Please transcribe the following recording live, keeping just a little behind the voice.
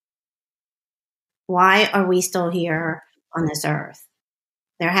Why are we still here on this earth?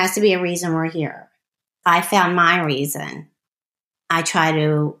 There has to be a reason we're here. I found my reason. I try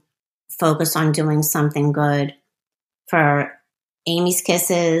to focus on doing something good for Amy's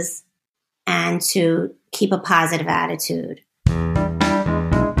Kisses and to keep a positive attitude.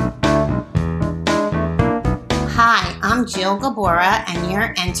 Hi, I'm Jill Gobora, and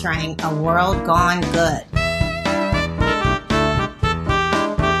you're entering A World Gone Good.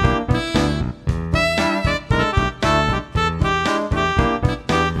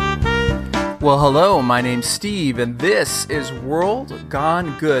 Well, hello, my name's Steve, and this is World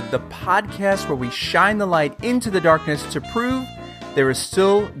Gone Good, the podcast where we shine the light into the darkness to prove there is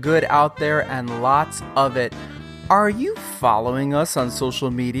still good out there and lots of it. Are you following us on social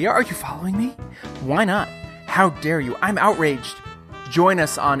media? Are you following me? Why not? How dare you? I'm outraged. Join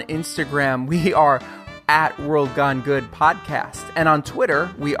us on Instagram. We are at World Gone Good Podcast. And on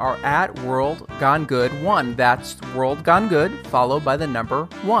Twitter, we are at World Gone Good 1. That's World Gone Good, followed by the number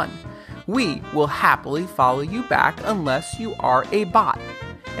 1. We will happily follow you back unless you are a bot.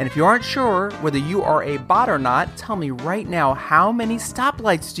 And if you aren't sure whether you are a bot or not, tell me right now, how many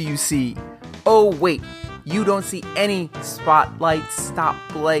stoplights do you see? Oh, wait, you don't see any spotlights,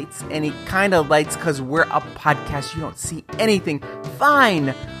 stoplights, any kind of lights because we're a podcast. You don't see anything.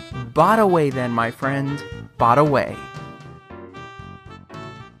 Fine. Bot away then, my friend. Bot away.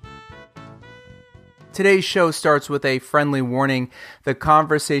 Today's show starts with a friendly warning. The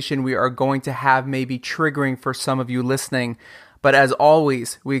conversation we are going to have may be triggering for some of you listening, but as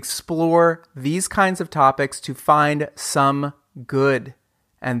always, we explore these kinds of topics to find some good,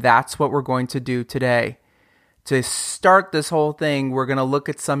 and that's what we're going to do today. To start this whole thing, we're going to look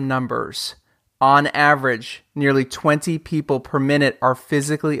at some numbers. On average, nearly 20 people per minute are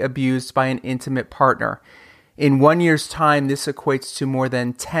physically abused by an intimate partner. In 1 year's time, this equates to more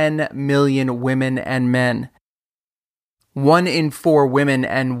than 10 million women and men. 1 in 4 women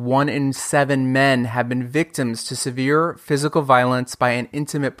and 1 in 7 men have been victims to severe physical violence by an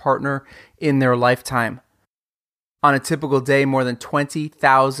intimate partner in their lifetime. On a typical day, more than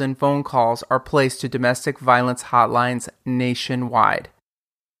 20,000 phone calls are placed to domestic violence hotlines nationwide.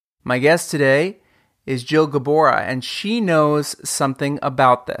 My guest today is Jill Gobora, and she knows something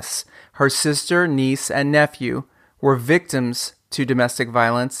about this. Her sister, niece, and nephew were victims to domestic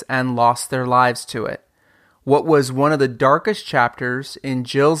violence and lost their lives to it. What was one of the darkest chapters in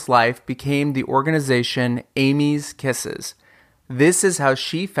Jill's life became the organization Amy's Kisses. This is how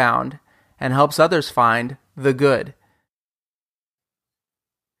she found and helps others find the good.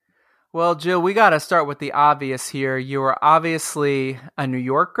 Well, Jill, we got to start with the obvious here. You are obviously a New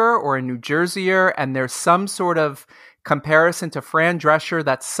Yorker or a New Jerseyer, and there's some sort of comparison to Fran Drescher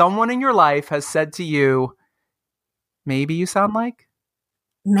that someone in your life has said to you, maybe you sound like?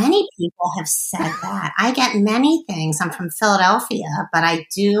 Many people have said that. I get many things. I'm from Philadelphia, but I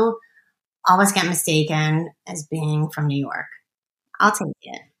do always get mistaken as being from New York. I'll take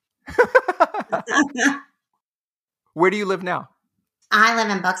it. Where do you live now? I live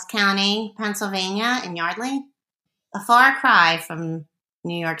in Bucks County, Pennsylvania, in Yardley. A far cry from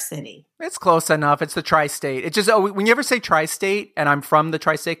New York City. It's close enough. It's the tri-state. It's just, when you ever say tri-state, and I'm from the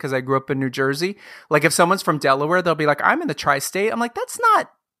tri-state because I grew up in New Jersey, like if someone's from Delaware, they'll be like, I'm in the tri-state. I'm like, that's not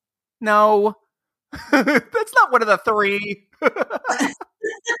one of the three.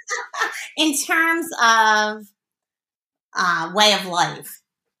 In terms of way of life,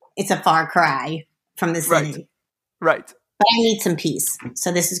 it's a far cry from the city. Right. But I need some peace,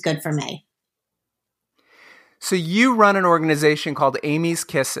 so this is good for me. So you run an organization called Amy's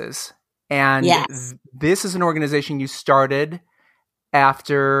Kisses, and yes. This is an organization you started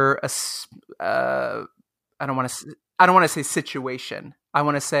after I don't want to say situation. I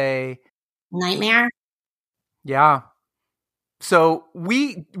want to say nightmare. Yeah. So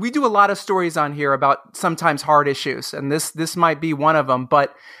we do a lot of stories on here about sometimes hard issues, and this might be one of them,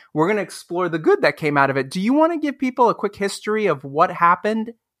 but we're going to explore the good that came out of it. Do you want to give people a quick history of what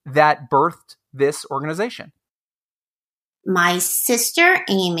happened that birthed this organization? My sister,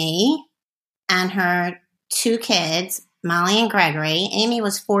 Amy, and her 2 kids, Molly and Gregory. Amy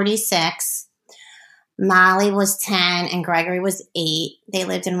was 46. Molly was 10 and Gregory was 8. They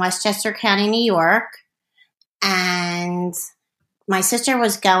lived in Westchester County, New York. And my sister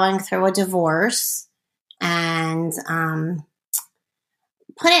was going through a divorce. And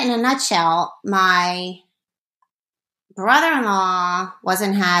put it in a nutshell, my brother-in-law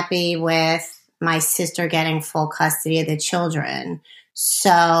wasn't happy with my sister getting full custody of the children.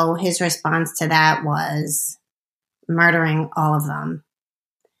 So his response to that was murdering all of them.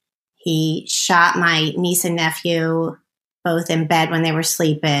 He shot my niece and nephew both in bed when they were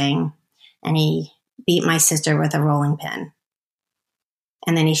sleeping, and he beat my sister with a rolling pin.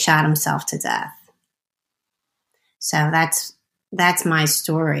 And then he shot himself to death. So that's my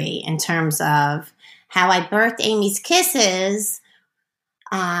story in terms of how I birthed Amy's Kisses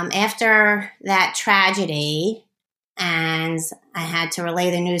after that tragedy. And I had to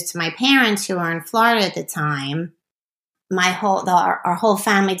relay the news to my parents who were in Florida at the time. Our whole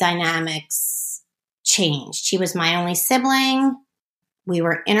family dynamics changed. She was my only sibling. We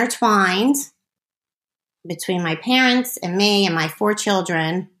were intertwined between my parents and me and my 4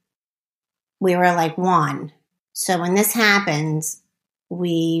 children. We were like one. So when this happened,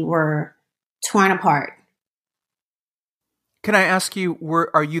 we were torn apart. Can I ask you,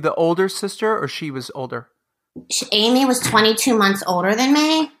 are you the older sister or she was older? Amy was 22 months older than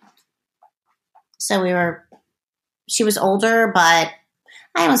me. So she was older, but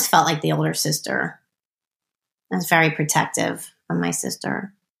I always felt like the older sister. I was very protective of my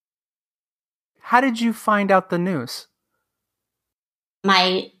sister. How did you find out the news?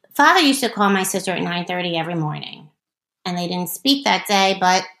 My father used to call my sister at 9:30 every morning. And they didn't speak that day,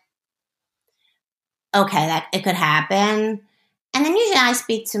 but okay, that it could happen. And then usually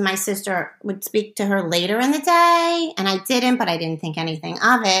would speak to her later in the day, and I didn't, but I didn't think anything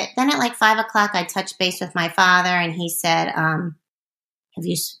of it. Then at like 5 o'clock, I touched base with my father, and he said, have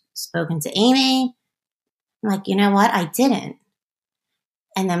you spoken to Amy? I'm like, you know what? I didn't.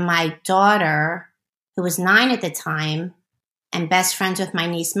 And then my daughter, who was 9 at the time, and best friends with my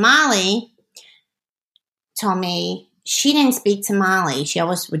niece Molly, told me she didn't speak to Molly. She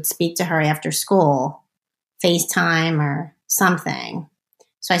always would speak to her after school, FaceTime or something.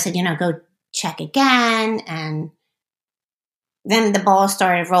 So I said, go check again. And then the ball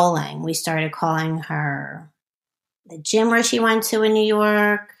started rolling. We started calling her the gym where she went to in New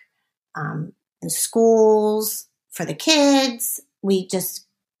York, the schools for the kids.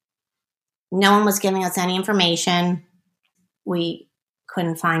 No one was giving us any information. We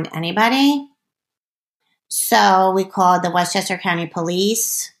couldn't find anybody. So we called the Westchester County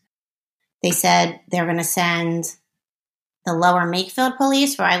Police. They said they were going to send the Lower Makefield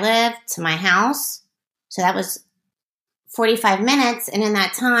Police, where I live, to my house. So that was 45 minutes. And in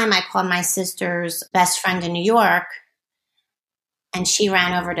that time, I called my sister's best friend in New York. And she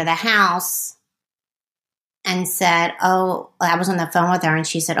ran over to the house and said, I was on the phone with her. And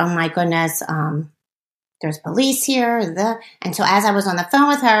she said, oh, my goodness, there's police here. And so as I was on the phone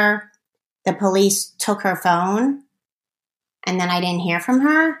with her, the police took her phone. And then I didn't hear from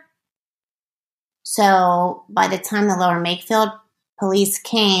her. So by the time the Lower Makefield police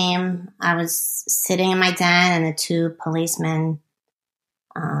came, I was sitting in my den, and the 2 policemen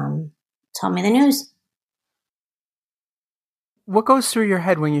told me the news. What goes through your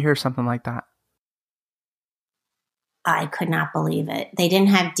head when you hear something like that? I could not believe it. They didn't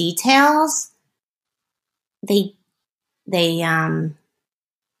have details. They didn't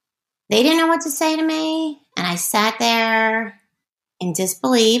know what to say to me, and I sat there in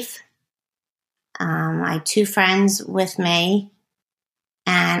disbelief. I had 2 friends with me,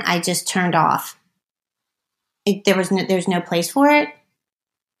 and I just turned off. There's no place for it.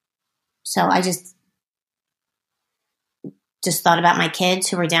 So I just thought about my kids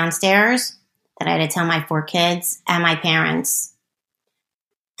who were downstairs, that I had to tell my 4 kids and my parents.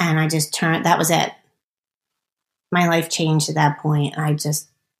 And that was it. My life changed at that point. I just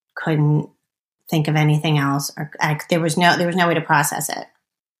couldn't think of anything else. There was no way to process it.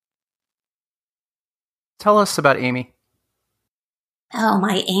 Tell us about Amy. Oh,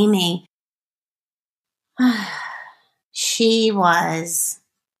 my Amy. She was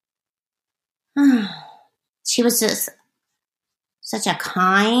just such a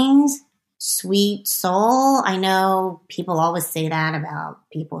kind, sweet soul. I know people always say that about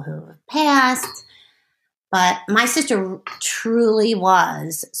people who have passed, but my sister truly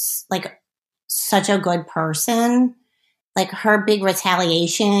was like such a good person. Like, her big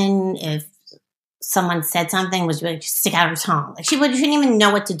retaliation, if someone said something, was really stick out her tongue. Like, she didn't even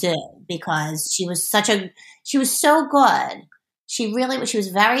know what to do, because she was so good. She was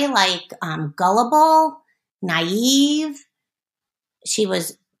very gullible, naive. She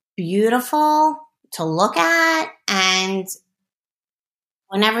was beautiful to look at. And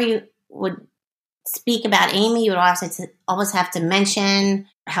whenever you would speak about Amy, you would always have to mention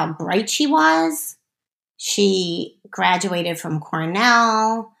how bright she was. She graduated from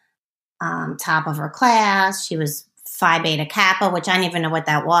Cornell, top of her class. She was Phi Beta Kappa, which I didn't even know what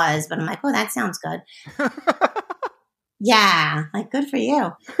that was, but I'm like, oh, that sounds good. Yeah, like, good for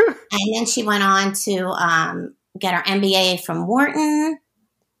you. And then she went on to get her MBA from Wharton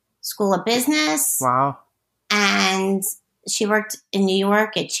School of Business. Wow. And She worked in New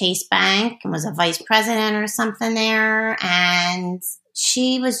York at Chase Bank and was a vice president or something there. And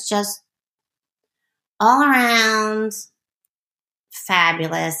she was just all around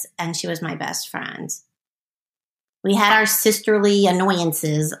fabulous. And she was my best friend. We had our sisterly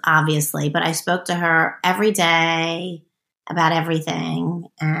annoyances, obviously, but I spoke to her every day about everything.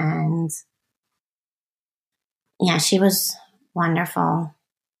 And yeah, she was wonderful.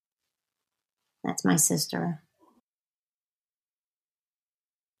 That's my sister.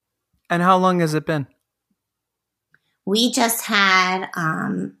 And how long has it been? We just had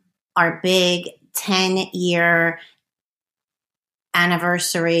our big 10-year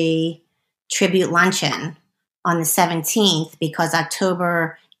anniversary tribute luncheon on the 17th because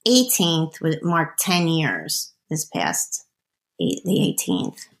October 18th would mark 10 years this past the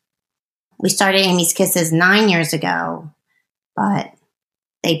 18th. We started Amy's Kisses 9 years ago, but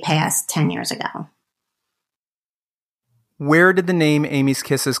they passed 10 years ago. Where did the name Amy's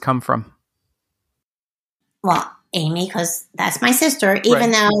Kisses come from? Well, Amy, because that's my sister,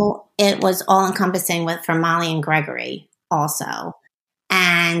 even though it was all-encompassing from Molly and Gregory also.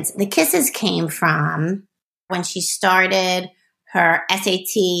 And the Kisses came from when she started her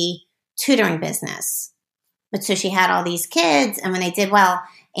SAT tutoring business. But so she had all these kids, and when they did well,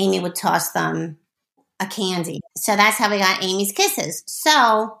 Amy would toss them a candy. So that's how we got Amy's Kisses.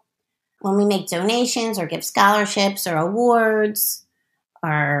 So when we make donations or give scholarships or awards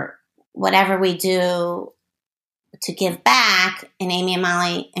or whatever we do to give back in Amy and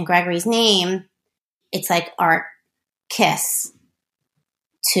Molly and Gregory's name, it's like our kiss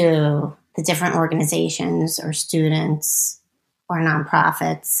to the different organizations or students or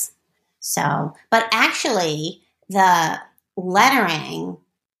nonprofits. So, but actually the lettering,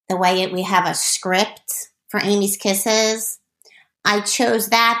 the way we have a script for Amy's Kisses, I chose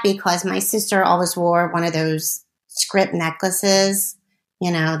that because my sister always wore one of those script necklaces,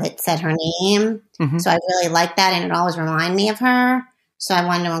 that said her name. Mm-hmm. So I really liked that, and it always reminded me of her. So I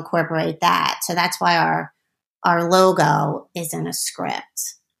wanted to incorporate that. So that's why our logo is in a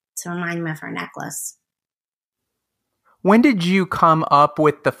script to remind me of her necklace. When did you come up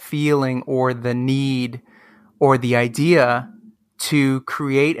with the feeling or the need or the idea to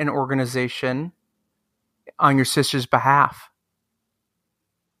create an organization on your sister's behalf?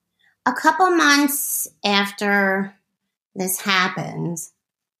 A couple months after this happened,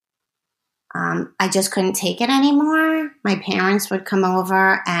 I just couldn't take it anymore. My parents would come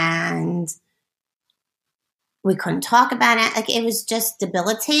over and we couldn't talk about it. Like, it was just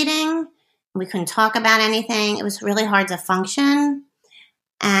debilitating. We couldn't talk about anything. It was really hard to function.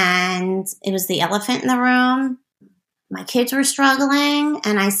 And it was the elephant in the room. My kids were struggling.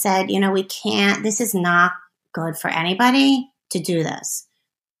 And I said, we can't, this is not good for anybody to do this.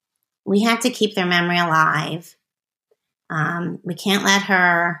 We have to keep their memory alive. We can't let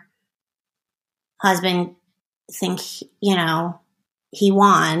her husband think, he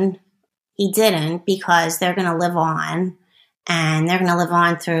won. He didn't, because they're going to live on, and they're going to live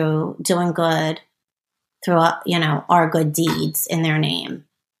on through doing good, through, our good deeds in their name.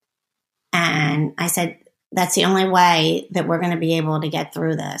 And I said, that's the only way that we're going to be able to get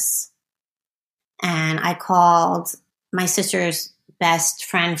through this. And I called my sister's best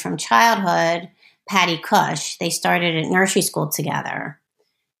friend from childhood, Patty Cush. They started at nursery school together,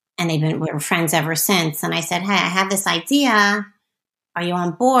 and we were friends ever since. And I said, hey, I have this idea. Are you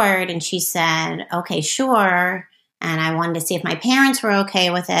on board? And she said, okay, sure. And I wanted to see if my parents were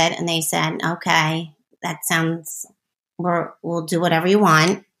okay with it. And they said, okay, that sounds, we'll do whatever you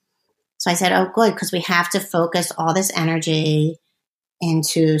want. So I said, oh, good, because we have to focus all this energy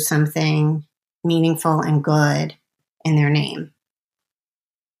into something meaningful and good in their name.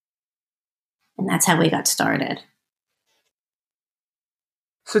 And that's how we got started.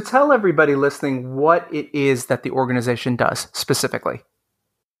 So tell everybody listening what it is that the organization does specifically.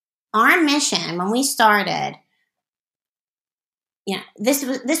 Our mission, when we started, this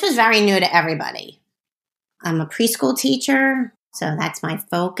was very new to everybody. I'm a preschool teacher, so that's my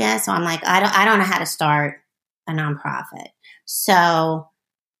focus. So I'm like, I don't know how to start a nonprofit. So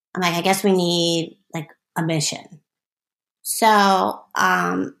I'm like, I guess we need like a mission. So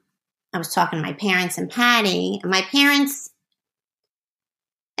I was talking to my parents and Patty, and my parents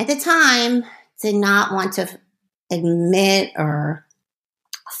at the time did not want to admit or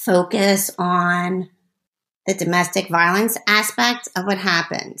focus on the domestic violence aspect of what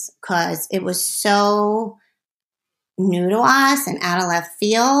happened, because it was so new to us and out of left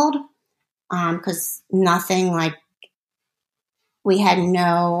field, because nothing, like, we had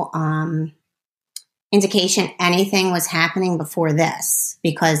no indication anything was happening before this,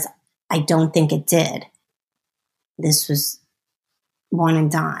 because I don't think it did. this was one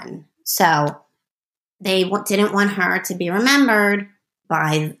and done. So they didn't want her to be remembered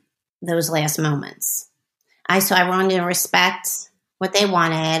by those last moments. So I wanted to respect what they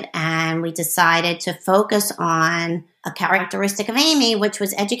wanted, and we decided to focus on a characteristic of Amy, which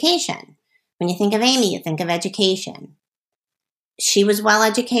was education. When you think of Amy, you think of education. She was well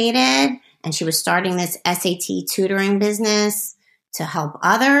educated, and she was starting this SAT tutoring business to help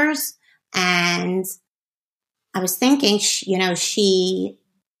others. And I was thinking,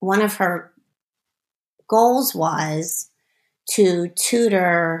 one of her goals was to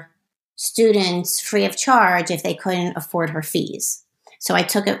tutor students free of charge if they couldn't afford her fees. So we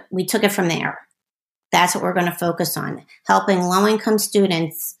took it from there. That's what we're going to focus on, helping low-income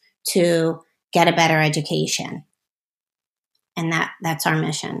students to get a better education. And that's our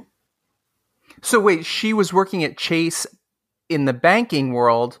mission. So wait, she was working at Chase in the banking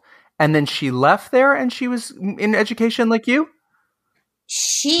world, and then she left there and she was in education like you?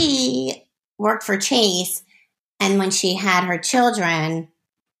 She worked for Chase, and when she had her children,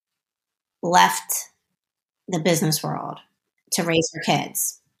 left the business world to raise her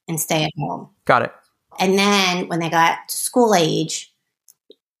kids and stay at home. Got it. And then when they got to school age,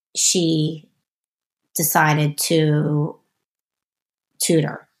 she decided to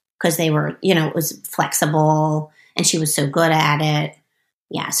tutor because they were, it was flexible and she was so good at it.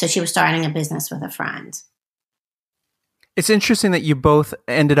 Yeah. So she was starting a business with a friend. It's interesting that you both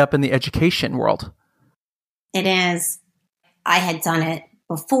ended up in the education world. It is. I had done it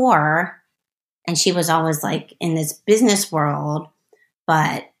before, and she was always like in this business world,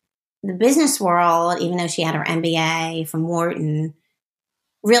 but the business world, even though she had her MBA from Wharton,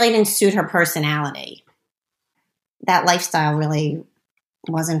 really didn't suit her personality. That lifestyle really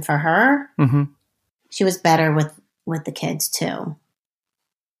wasn't for her. Mm-hmm. She was better with the kids too.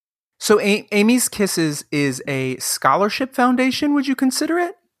 So Amy's Kisses is a scholarship foundation, would you consider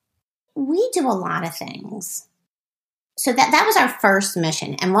it? We do a lot of things. So that was our first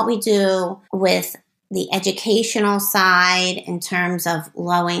mission. And what we do with the educational side in terms of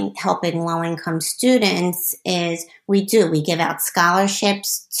helping low-income students is we give out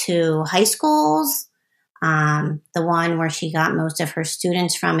scholarships to high schools. The one where she got most of her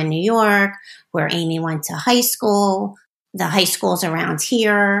students from in New York, where Amy went to high school, the high schools around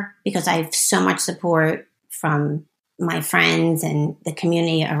here, because I have so much support from my friends and the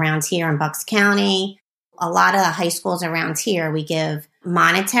community around here in Bucks County. A lot of the high schools around here, we give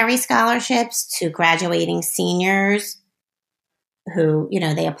monetary scholarships to graduating seniors who,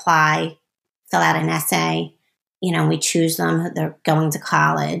 they apply, fill out an essay, we choose them, they're going to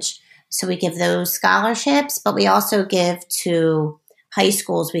college. So we give those scholarships, but we also give to high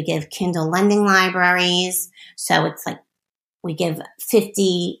schools, we give Kindle lending libraries. So it's like we give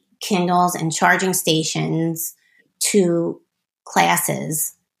 50 Kindles and charging stations to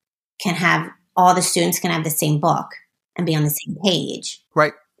classes, all the students can have the same book and be on the same page.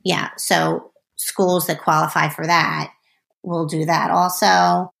 Right. Yeah. So schools that qualify for that will do that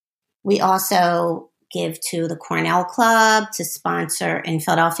also. We also give to the Cornell Club to sponsor in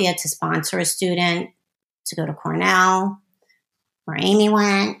Philadelphia to sponsor a student to go to Cornell, where Amy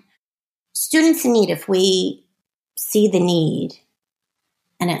went. Students in need, if we see the need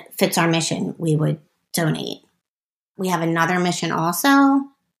and it fits our mission, we would donate. We have another mission also,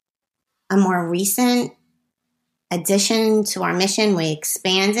 a more recent addition to our mission. We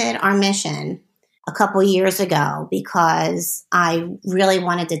expanded our mission a couple years ago because I really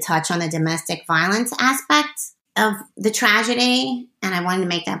wanted to touch on the domestic violence aspect of the tragedy, and I wanted to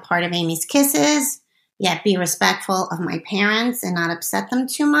make that part of Amy's Kisses, yet be respectful of my parents and not upset them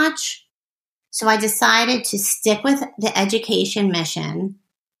too much. So I decided to stick with the education mission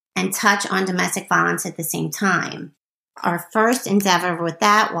and touch on domestic violence at the same time. Our first endeavor with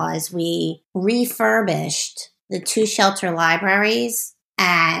that was we refurbished the 2 shelter libraries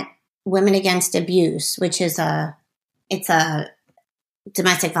at Women Against Abuse, which is it's a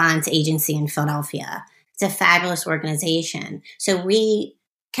domestic violence agency in Philadelphia. It's a fabulous organization. So we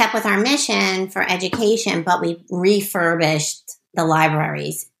kept with our mission for education, but we refurbished the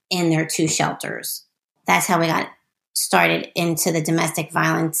libraries in their 2 shelters. That's how we got started into the domestic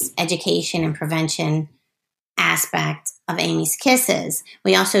violence education and prevention aspect of Amy's Kisses.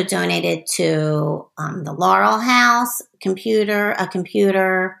 We also donated to the Laurel House a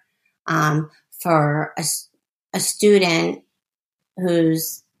computer for a student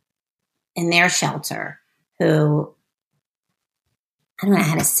who's in their shelter who, I don't know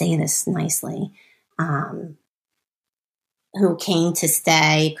how to say this nicely, who came to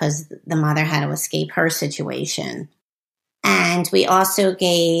stay because the mother had to escape her situation. And we also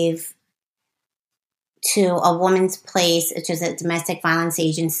gave to a woman's place, which is a domestic violence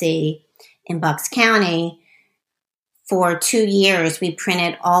agency in Bucks County. For 2 years, we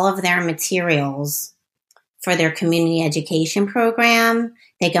printed all of their materials for their community education program.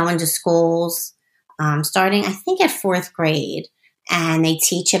 They go into schools starting, I think, at 4th grade, and they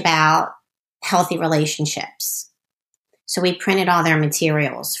teach about healthy relationships. So we printed all their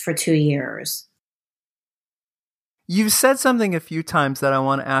materials for 2 years. You've said something a few times that I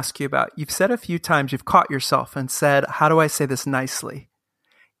want to ask you about. You've said a few times, you've caught yourself and said, how do I say this nicely?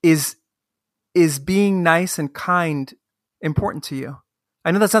 Is being nice and kind important to you?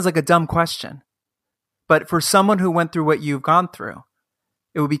 I know that sounds like a dumb question, but for someone who went through what you've gone through,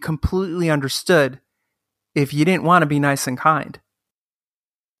 it would be completely understood if you didn't want to be nice and kind.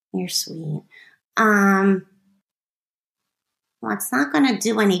 You're sweet. Well, it's not going to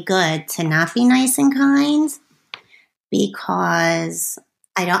do any good to not be nice and kind, because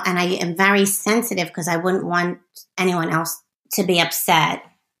I am very sensitive, because I wouldn't want anyone else to be upset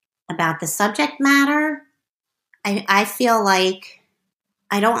about the subject matter. I feel like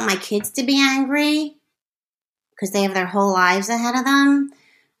I don't want my kids to be angry, because they have their whole lives ahead of them.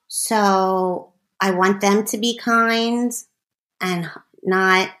 So I want them to be kind and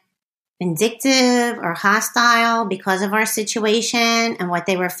not vindictive or hostile because of our situation and what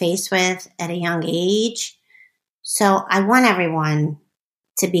they were faced with at a young age. So I want everyone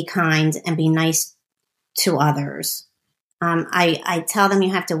to be kind and be nice to others. I tell them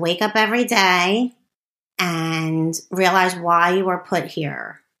you have to wake up every day and realize why you were put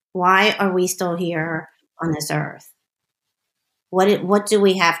here. Why are we still here on this earth? What do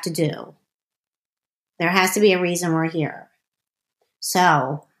we have to do? There has to be a reason we're here.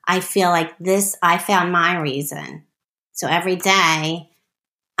 So I feel like I found my reason. So every day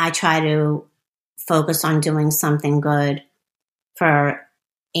I try to focus on doing something good for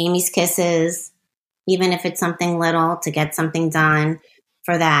Amy's Kisses, even if it's something little, to get something done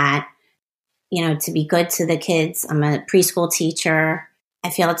for that, to be good to the kids. I'm a preschool teacher. I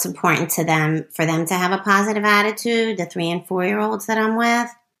feel it's important to them, for them to have a positive attitude, the 3 and 4-year-olds that I'm with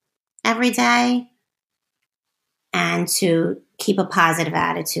every day, and to keep a positive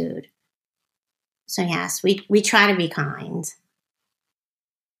attitude. So yes, we try to be kind.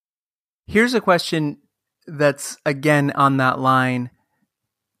 Here's a question that's, again, on that line.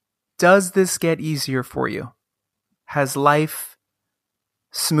 Does this get easier for you? Has life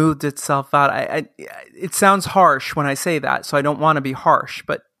smoothed itself out? It sounds harsh when I say that, so I don't want to be harsh,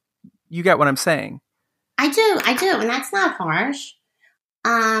 but you get what I'm saying. I do, and that's not harsh.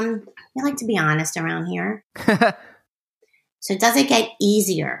 We like to be honest around here. So does it get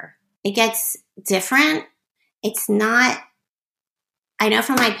easier? It gets different. It's not, I know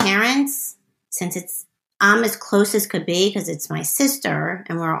for my parents, since I'm as close as could be because it's my sister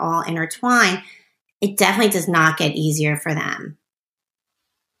and we're all intertwined, it definitely does not get easier for them.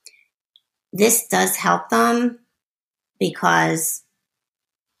 This does help them because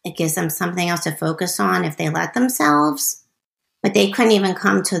it gives them something else to focus on if they let themselves. But they couldn't even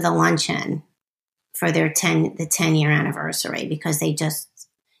come to the luncheon for their 10-year anniversary because they just,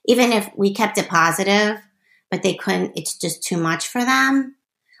 even if we kept it positive, but they couldn't, it's just too much for them.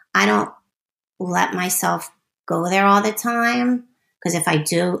 I don't let myself go there all the time because if I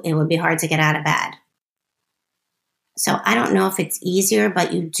do, it would be hard to get out of bed. So I don't know if it's easier,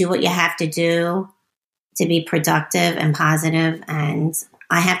 but you do what you have to do to be productive and positive, and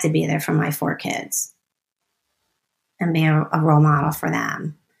I have to be there for my 4 kids and be a role model for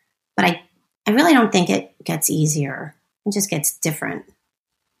them. But I really don't think it gets easier. It just gets different.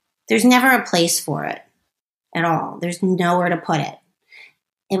 There's never a place for it at all. There's nowhere to put it.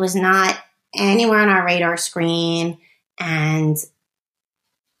 It was not anywhere on our radar screen, and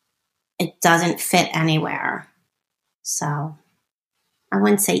it doesn't fit anywhere. So I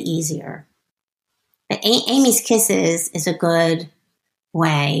wouldn't say easier. But Amy's Kisses is a good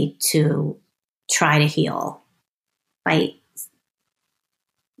way to try to heal by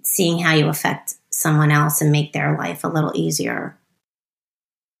seeing how you affect someone else and make their life a little easier.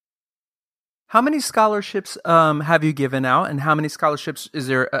 How many scholarships have you given out, and how many scholarships, is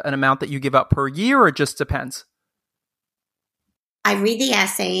there an amount that you give out per year, or it just depends? I read the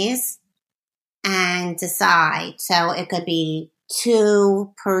essays and decide. So it could be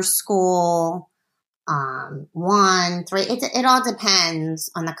 2 per school, 1, 3. It all depends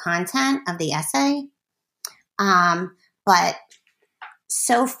on the content of the essay. But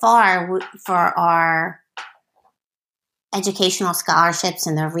so far, for our educational scholarships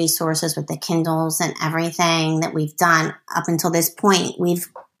and the resources with the Kindles and everything that we've done up until this point, we've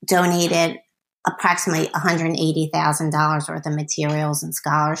donated approximately $180,000 worth of materials and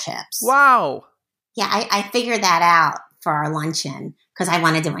scholarships. Wow. Yeah, I figured that out for our luncheon because I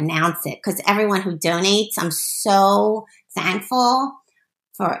wanted to announce it. Because everyone who donates, I'm so thankful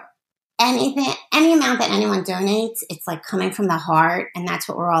for anything, any amount that anyone donates. It's like coming from the heart, and that's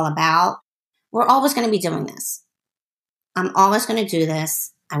what we're all about. We're always going to be doing this. I'm always going to do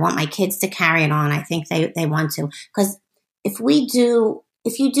this. I want my kids to carry it on. I think they want to. Because if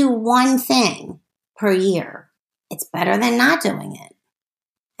you do one thing per year, it's better than not doing it.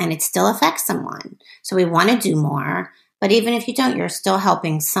 And it still affects someone. So we want to do more. But even if you don't, you're still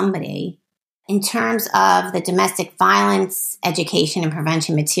helping somebody. In terms of the domestic violence education and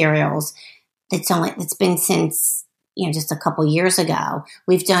prevention materials, it's been since, just a couple years ago.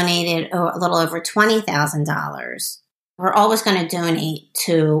 We've donated a little over $20,000. We're always going to donate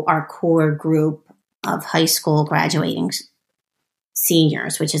to our core group of high school graduating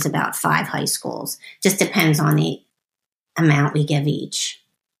seniors, which is about 5 high schools. Just depends on the amount we give each.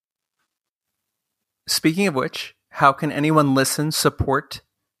 Speaking of which, how can anyone listen, support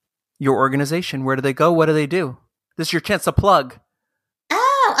your organization? Where do they go? What do they do? This is your chance to plug.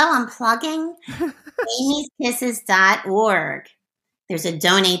 Oh, I'm plugging amyskisses.org. There's a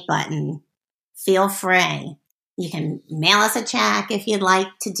donate button. Feel free. You can mail us a check if you'd like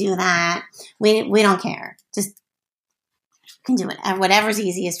to do that. We don't care. Just you can do it. Whatever's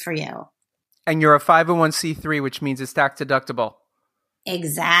easiest for you. And you're a 501c3, which means it's tax deductible.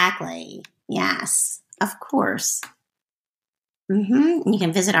 Exactly. Yes, of course. You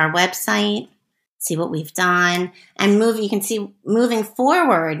can visit our website, see what we've done, and you can see moving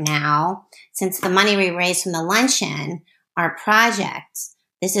forward now, since the money we raised from the luncheon, our projects.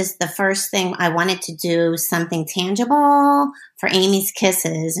 This is the first thing I wanted to do, something tangible for Amy's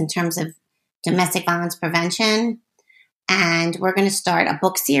Kisses in terms of domestic violence prevention. And we're going to start a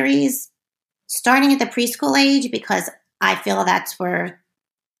book series starting at the preschool age, because I feel that's where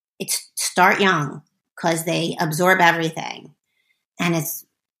start young, because they absorb everything. And it's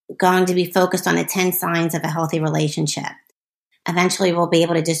going to be focused on the 10 signs of a healthy relationship. Eventually, we'll be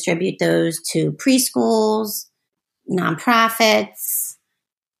able to distribute those to preschools, nonprofits,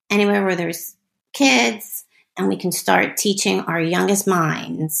 anywhere where there's kids, and we can start teaching our youngest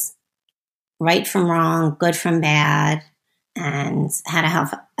minds right from wrong, good from bad, and how to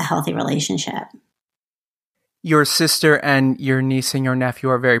have a healthy relationship. Your sister and your niece and your nephew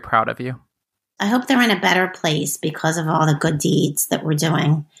are very proud of you. I hope they're in a better place because of all the good deeds that we're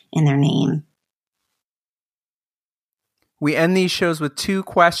doing in their name. We end these shows with 2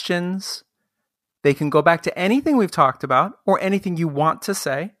 questions. They can go back to anything we've talked about or anything you want to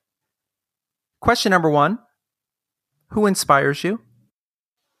say. Question number 1, who inspires you?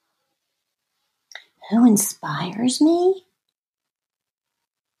 Who inspires me?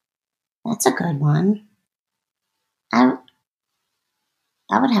 That's a good one. I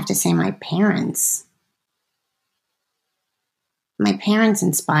would have to say my parents. My parents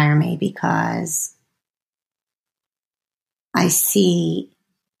inspire me because I see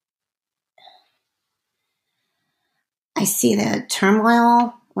the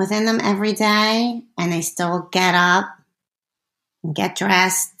turmoil within them every day, and they still get up and get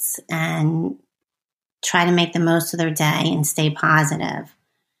dressed and try to make the most of their day and stay positive.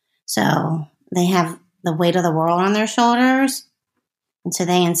 So they have the weight of the world on their shoulders, and so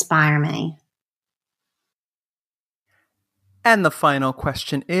they inspire me. And the final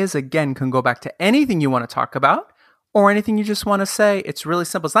question is, again, can go back to anything you want to talk about or anything you just want to say. It's really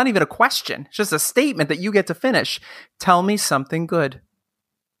simple. It's not even a question. It's just a statement that you get to finish. Tell me something good.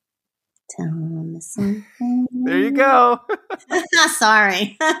 Tell me something. There you go.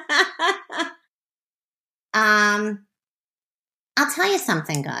 Sorry. I'll tell you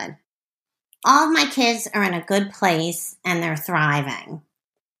something good. All of my kids are in a good place and they're thriving.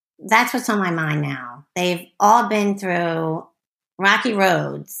 That's what's on my mind now. They've all been through rocky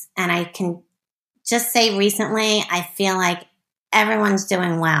roads, and I can just say recently, I feel like everyone's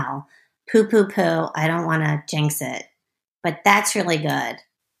doing well. Poo, poo, poo. I don't want to jinx it, but that's really good.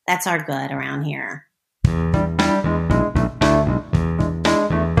 That's our good around here.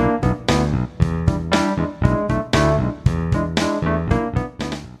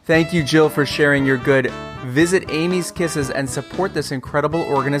 Thank you, Jill, for sharing your good. Visit Amy's Kisses and support this incredible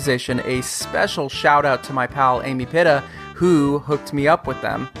organization. A special shout out to my pal, Amy Pitta, who hooked me up with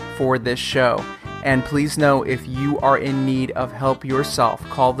them for this show. And please know, if you are in need of help yourself,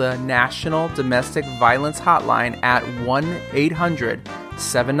 call the National Domestic Violence Hotline at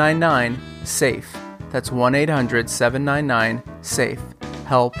 1-800-799-SAFE. That's 1-800-799-SAFE.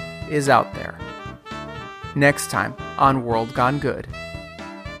 Help is out there. Next time on World Gone Good.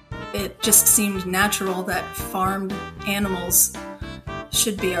 It just seemed natural that farmed animals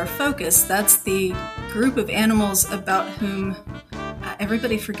should be our focus. That's the group of animals about whom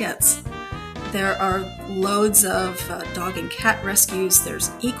everybody forgets. There are loads of dog and cat rescues,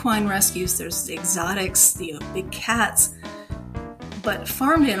 there's equine rescues, there's the exotics, the big cats, but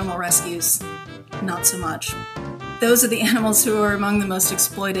farmed animal rescues, not so much. Those are the animals who are among the most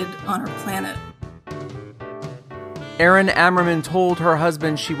exploited on our planet. Erin Ammerman told her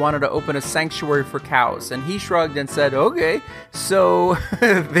husband she wanted to open a sanctuary for cows, and he shrugged and said, okay. So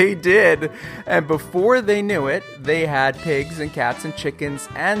they did, and before they knew it, they had pigs and cats and chickens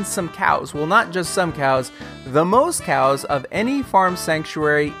and some cows. Well, not just some cows, the most cows of any farm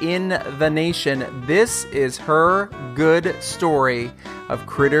sanctuary in the nation. This is her good story of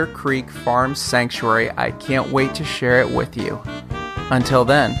Critter Creek Farm Sanctuary. I can't wait to share it with you. Until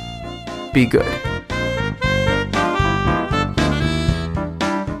then, be good.